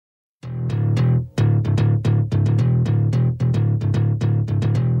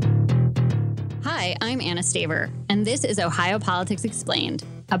Anna Staver, and this is Ohio Politics Explained,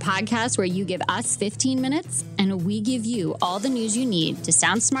 a podcast where you give us 15 minutes and we give you all the news you need to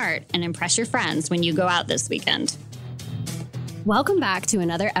sound smart and impress your friends when you go out this weekend. Welcome back to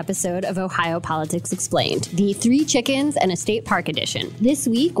another episode of Ohio Politics Explained, the Three Chickens and a State Park edition. This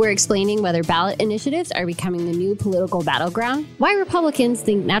week, we're explaining whether ballot initiatives are becoming the new political battleground, why Republicans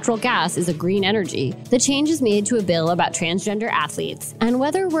think natural gas is a green energy, the changes made to a bill about transgender athletes, and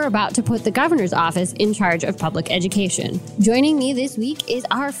whether we're about to put the governor's office in charge of public education. Joining me this week is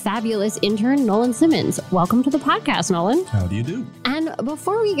our fabulous intern, Nolan Simmons. Welcome to the podcast, Nolan. How do you do? And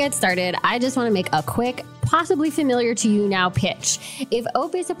before we get started, I just want to make a quick, possibly familiar to you now pitch. If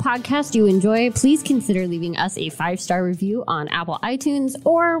Ope is a podcast you enjoy, please consider leaving us a 5-star review on Apple iTunes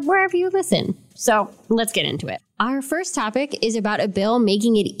or wherever you listen. So let's get into it. Our first topic is about a bill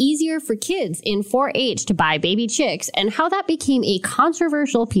making it easier for kids in 4-H to buy baby chicks and how that became a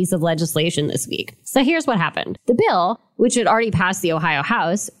controversial piece of legislation this week. So here's what happened. The bill, which had already passed the Ohio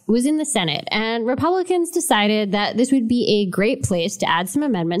House, was in the Senate, and Republicans decided that this would be a great place to add some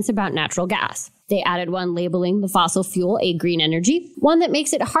amendments about natural gas. They added one labeling the fossil fuel a green energy, one that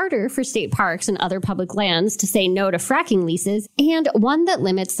makes it harder for state parks and other public lands to say no to fracking leases, and one that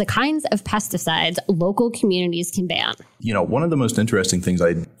limits the kinds of pesticides local communities can ban. You know, one of the most interesting things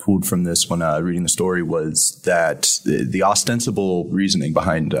I pulled from this when reading the story was that the ostensible reasoning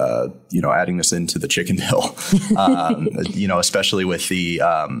behind, adding this into the chicken bill, especially with the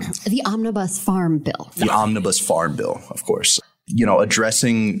Omnibus Farm Bill. The Omnibus Farm Bill, of course.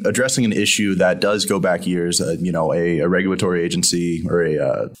 Addressing an issue that does go back years, a regulatory agency or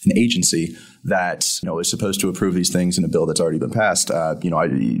an agency that, is supposed to approve these things in a bill that's already been passed.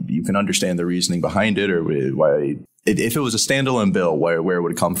 You can understand the reasoning behind it or why. If it was a standalone bill, where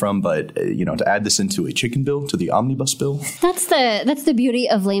would it come from? But, to add this into a chicken bill, to the omnibus bill. That's the beauty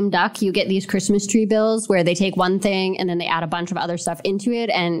of lame duck. You get these Christmas tree bills where they take one thing and then they add a bunch of other stuff into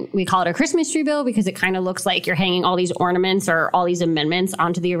it. And we call it a Christmas tree bill because it kind of looks like you're hanging all these ornaments or all these amendments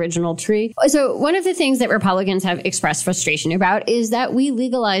onto the original tree. So one of the things that Republicans have expressed frustration about is that we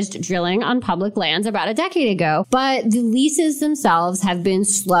legalized drilling on public lands about a decade ago, but the leases themselves have been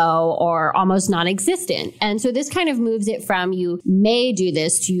slow or almost non-existent. And so this kind of moves it from you may do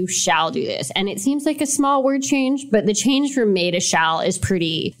this to you shall do this. And it seems like a small word change, but the change from may to shall is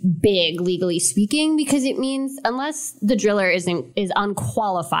pretty big, legally speaking, because it means unless the driller is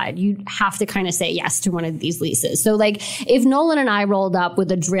unqualified, you have to kind of say yes to one of these leases. So like if Nolan and I rolled up with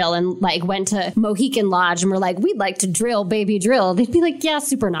a drill and like went to Mohican Lodge and we're like, we'd like to drill, baby drill, they'd be like, yeah,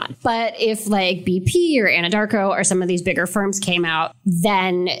 super not. But if like BP or Anadarko or some of these bigger firms came out,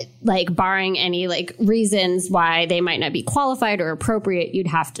 then like barring any like reasons why they might not be qualified or appropriate, you'd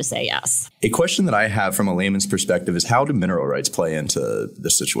have to say yes. A question that I have from a layman's perspective is how do mineral rights play into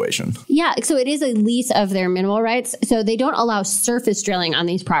this situation? Yeah, so it is a lease of their mineral rights. So they don't allow surface drilling on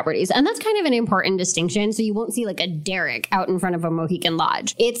these properties. And that's kind of an important distinction. So you won't see like a derrick out in front of a Mohican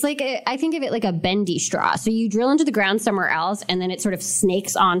Lodge. It's like, I think of it like a bendy straw. So you drill into the ground somewhere else and then it sort of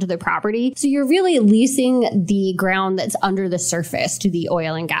snakes onto the property. So you're really leasing the ground that's under the surface to the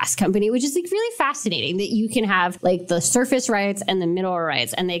oil and gas company, which is like really fascinating that you can have like the surface rights and the mineral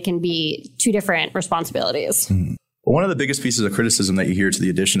rights, and they can be two different responsibilities. Mm-hmm. Well, one of the biggest pieces of criticism that you hear to the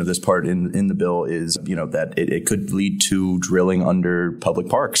addition of this part in the bill is, that it could lead to drilling under public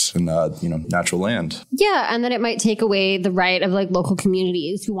parks and, natural land. Yeah. And then it might take away the right of like local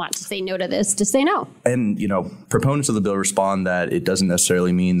communities who want to say no to this to say no. And, proponents of the bill respond that it doesn't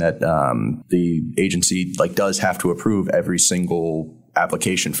necessarily mean that the agency does have to approve every single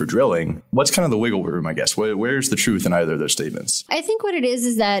application for drilling. What's kind of the wiggle room, I guess? Where's the truth in either of those statements? I think what it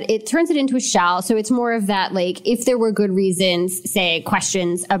is that it turns it into a shall. So it's more of that, like, if there were good reasons, say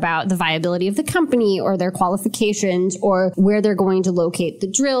questions about the viability of the company or their qualifications or where they're going to locate the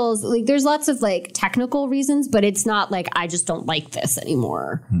drills. Like, there's lots of like technical reasons, but it's not like, I just don't like this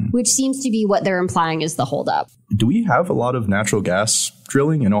anymore, which seems to be what they're implying is the holdup. Do we have a lot of natural gas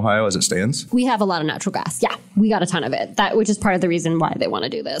drilling in Ohio as it stands? We have a lot of natural gas. Yeah, we got a ton of it, which is part of the reason why they want to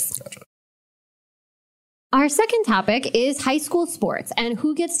do this. Gotcha. Our second topic is high school sports and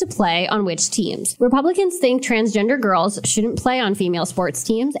who gets to play on which teams. Republicans think transgender girls shouldn't play on female sports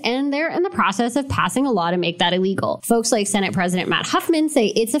teams, and they're in the process of passing a law to make that illegal. Folks like Senate President Matt Huffman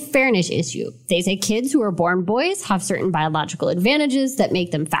say it's a fairness issue. They say kids who are born boys have certain biological advantages that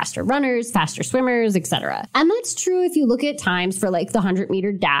make them faster runners, faster swimmers, etc. And that's true if you look at times for like the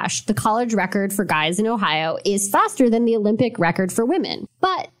 100-meter dash. The college record for guys in Ohio is faster than the Olympic record for women.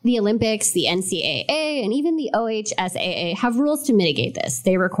 But the Olympics, the NCAA, and even the OHSAA have rules to mitigate this.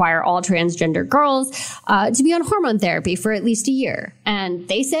 They require all transgender girls to be on hormone therapy for at least a year. And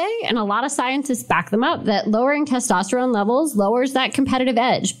they say, and a lot of scientists back them up, that lowering testosterone levels lowers that competitive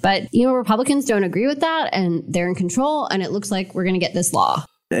edge. But, Republicans don't agree with that, and they're in control, and it looks like we're going to get this law.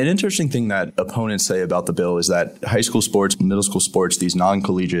 An interesting thing that opponents say about the bill is that high school sports, middle school sports, these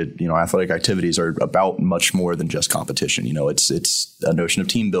non-collegiate, athletic activities are about much more than just competition. It's a notion of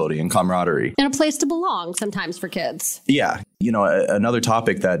team building and camaraderie. And a place to belong sometimes for kids. Yeah. Another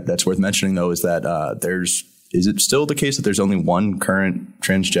topic that's worth mentioning, though, is that is it still the case that there's only one current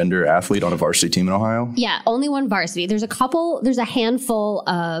transgender athlete on a varsity team in Ohio? Yeah, only one varsity. There's a handful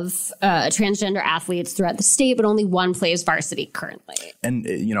of transgender athletes throughout the state, but only one plays varsity currently. And,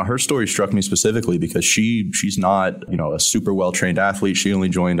 her story struck me specifically because she's not, a super well-trained athlete. She only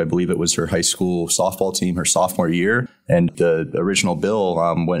joined, I believe it was her high school softball team her sophomore year. And the original bill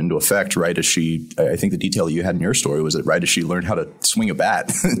went into effect right as I think the detail that you had in your story was that right as she learned how to swing a bat.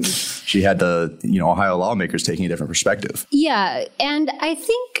 She had Ohio lawmakers taking a different perspective. Yeah. And I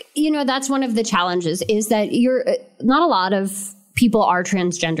think, that's one of the challenges is that not a lot of people are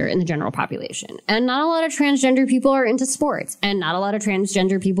transgender in the general population. And not a lot of transgender people are into sports. And not a lot of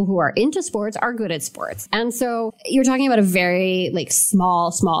transgender people who are into sports are good at sports. And so you're talking about a very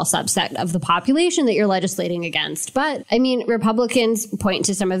small subset of the population that you're legislating against. But Republicans point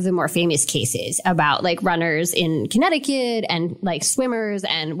to some of the more famous cases about runners in Connecticut and swimmers,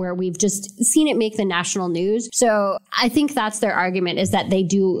 and where we've just seen it make the national news. So I think that's their argument, is that they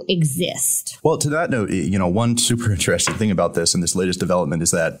do exist. Well, to that note, one super interesting thing about this and this latest development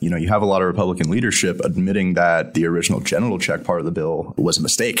is that, you have a lot of Republican leadership admitting that the original genital check part of the bill was a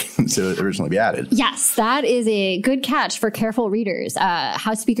mistake to originally be added. Yes, that is a good catch for careful readers.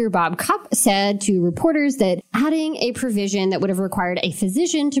 House Speaker Bob Cupp said to reporters that adding a provision that would have required a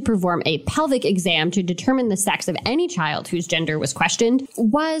physician to perform a pelvic exam to determine the sex of any child whose gender was questioned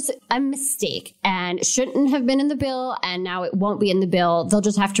was a mistake and shouldn't have been in the bill. And now it won't be in the bill. They'll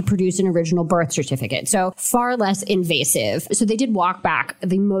just have to produce an original birth certificate. So far less invasive. So they did walk back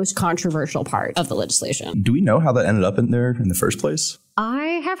the most controversial part of the legislation. Do we know how that ended up in there in the first place?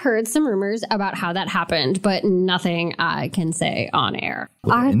 I have heard some rumors about how that happened, but nothing I can say on air.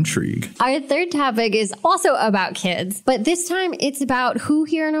 Intrigue. Our third topic is also about kids, but this time it's about who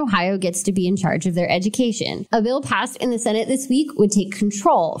here in Ohio gets to be in charge of their education. A bill passed in the Senate this week would take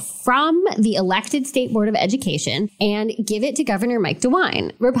control from the elected State Board of Education and give it to Governor Mike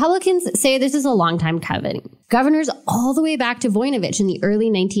DeWine. Republicans say this is a long time coming. Governors all the way back to Voinovich in the early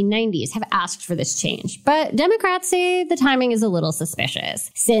 1990s have asked for this change, but Democrats say the timing is a little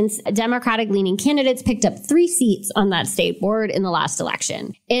suspicious, since Democratic-leaning candidates picked up 3 seats on that state board in the last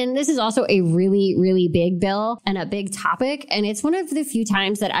election. And this is also a really, really big bill and a big topic, and it's one of the few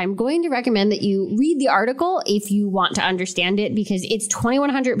times that I'm going to recommend that you read the article if you want to understand it, because it's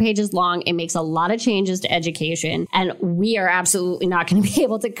 2,100 pages long. It makes a lot of changes to education, and we are absolutely not going to be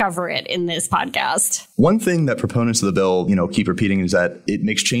able to cover it in this podcast. One thing that proponents of the bill, keep repeating is that it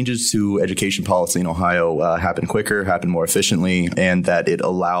makes changes to education policy in Ohio happen quicker, happen more efficiently, and that it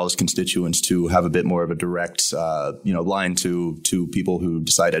allows constituents to have a bit more of a direct, line to people who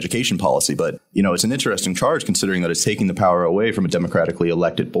decide education policy. But, it's an interesting charge considering that it's taking the power away from a democratically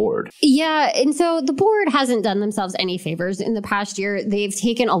elected board. Yeah. And so the board hasn't done themselves any favors in the past year. They've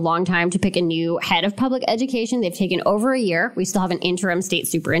taken a long time to pick a new head of public education. They've taken over a year. We still have an interim state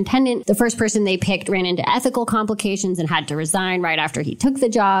superintendent. The first person they picked ran into ethical complications and had to resign right after he took the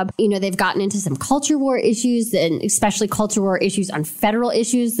job. They've gotten into some culture war issues, and especially culture war issues on federal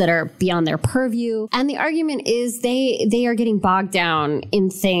issues that are beyond their purview. And the argument is they are getting bogged down in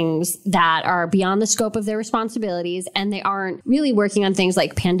things that are beyond the scope of their responsibilities, and they aren't really working on things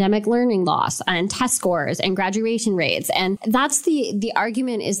like pandemic learning loss and test scores and graduation rates. And that's the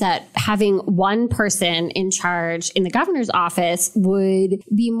argument, is that having one person in charge in the governor's office would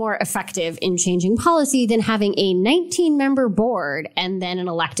be more effective in changing policy than having a 19-member board and then an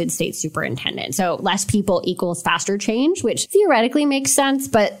elected state superintendent. So less people equals faster change, which theoretically makes sense.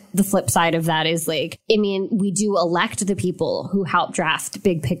 But the flip side of that is we do elect the people who help draft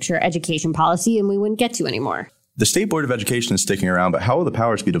big picture education policy, and we wouldn't get to anymore. The State Board of Education is sticking around, but how will the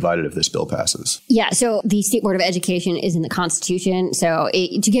powers be divided if this bill passes? Yeah, so the State Board of Education is in the Constitution. So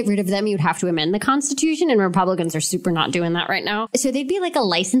to get rid of them, you'd have to amend the Constitution, and Republicans are super not doing that right now. So they'd be like a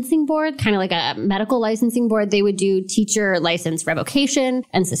licensing board, kind of like a medical licensing board. They would do teacher license revocation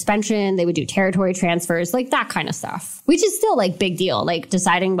and suspension. They would do territory transfers, like that kind of stuff, which is still big deal.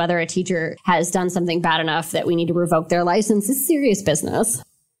 Deciding whether a teacher has done something bad enough that we need to revoke their license is serious business.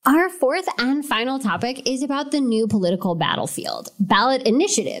 Our fourth and final topic is about the new political battlefield, ballot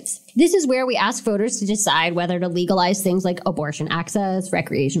initiatives. This is where we ask voters to decide whether to legalize things like abortion access,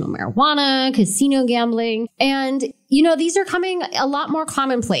 recreational marijuana, casino gambling, and these are coming a lot more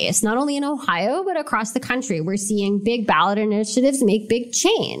commonplace, not only in Ohio, but across the country. We're seeing big ballot initiatives make big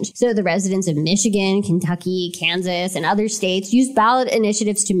change. So the residents of Michigan, Kentucky, Kansas, and other states use ballot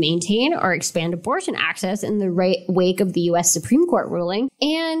initiatives to maintain or expand abortion access in the wake of the U.S. Supreme Court ruling.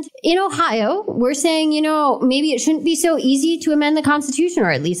 And in Ohio, we're saying, maybe it shouldn't be so easy to amend the Constitution,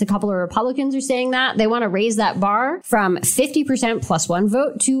 or at least a couple of Republicans are saying that. They want to raise that bar from 50% plus one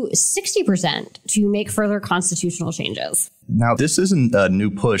vote to 60% to make further constitutional changes. Now, this isn't a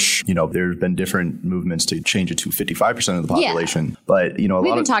new push. There's been different movements to change it to 55% of the population. Yeah. But,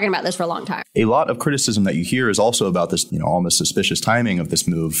 we've been talking about this for a long time. A lot of criticism that you hear is also about this, almost suspicious timing of this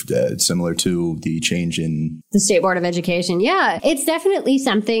move, similar to the change in the State Board of Education. Yeah, it's definitely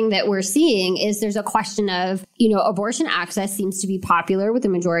something that we're seeing is there's a question of, abortion access seems to be popular with the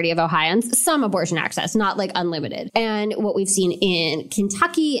majority of Ohioans, some abortion access, not like unlimited. And what we've seen in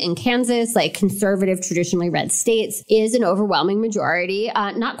Kentucky and Kansas, like conservative, traditionally red states, is an overwhelming majority,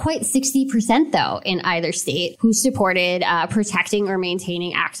 not quite 60% though, in either state, who supported protecting or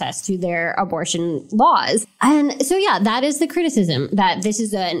maintaining access to their abortion laws. And so, yeah, that is the criticism, that this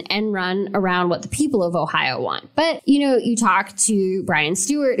is an end run around what the people of Ohio want. But, you talk to Brian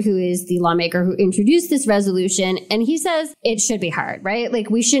Stewart, who is the lawmaker who introduced this resolution, and he says it should be hard, right? Like,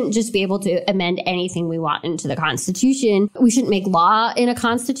 we shouldn't just be able to amend anything we want into the Constitution. We shouldn't make law in a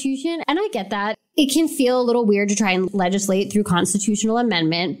Constitution. And I get that. It can feel a little weird to try and legislate through constitutional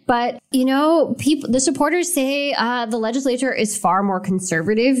amendment. But, the supporters say the legislature is far more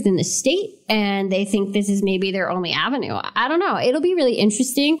conservative than the state, and they think this is maybe their only avenue. I don't know. It'll be really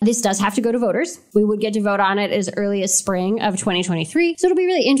interesting. This does have to go to voters. We would get to vote on it as early as spring of 2023. So it'll be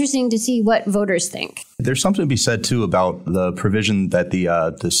really interesting to see what voters think. There's something to be said, too, about the provision that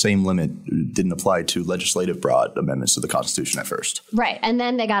the same limit didn't apply to legislative broad amendments to the Constitution at first. Right. And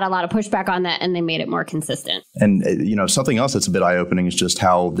then they got a lot of pushback on that, and they made it more consistent. And, something else that's a bit eye-opening is just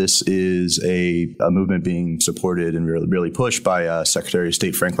how this is a movement being supported and really pushed by Secretary of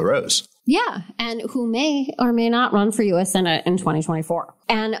State Frank LaRose. Yeah, and who may or may not run for U.S. Senate in 2024.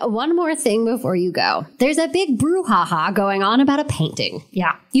 And one more thing before you go. There's a big brouhaha going on about a painting.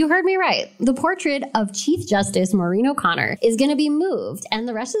 Yeah, you heard me right. The portrait of Chief Justice Maureen O'Connor is going to be moved, and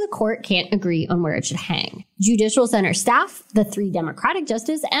the rest of the court can't agree on where it should hang. Judicial Center staff, the 3 Democratic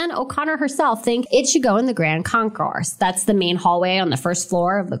justices, and O'Connor herself think it should go in the Grand Concourse. That's the main hallway on the first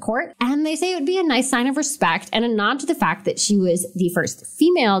floor of the court. And they say it would be a nice sign of respect and a nod to the fact that she was the first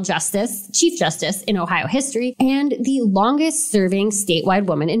female Chief Justice in Ohio history, and the longest serving statewide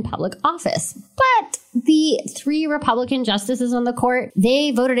woman in public office. But the 3 Republican justices on the court,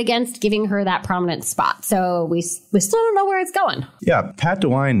 they voted against giving her that prominent spot. So we still don't know where it's going. Yeah, Pat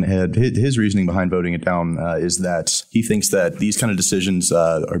DeWine had his reasoning behind voting it down is that he thinks that these kind of decisions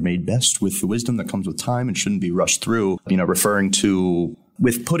are made best with the wisdom that comes with time and shouldn't be rushed through, referring to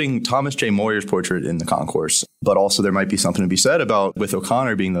with putting Thomas J. Moyer's portrait in the concourse. But also there might be something to be said about with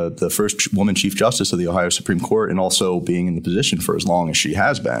O'Connor being the first woman Chief Justice of the Ohio Supreme Court and also being in the position for as long as she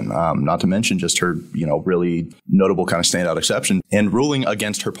has been, not to mention just her, really notable kind of standout exception and ruling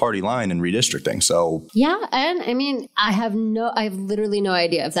against her party line in redistricting. So yeah, and I mean, I have literally no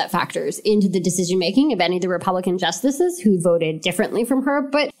idea if that factors into the decision making of any of the Republican justices who voted differently from her.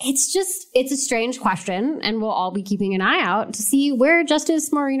 But it's a strange question, and we'll all be keeping an eye out to see where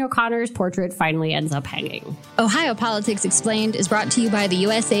Justice Maureen O'Connor's portrait finally ends up hanging. Ohio Politics Explained is brought to you by the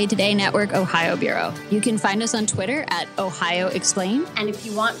USA Today Network Ohio Bureau. You can find us on Twitter at Ohio Explained. And if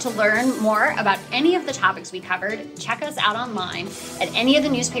you want to learn more about any of the topics we covered, check us out online at any of the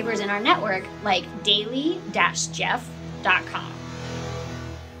newspapers in our network, like daily-jeff.com.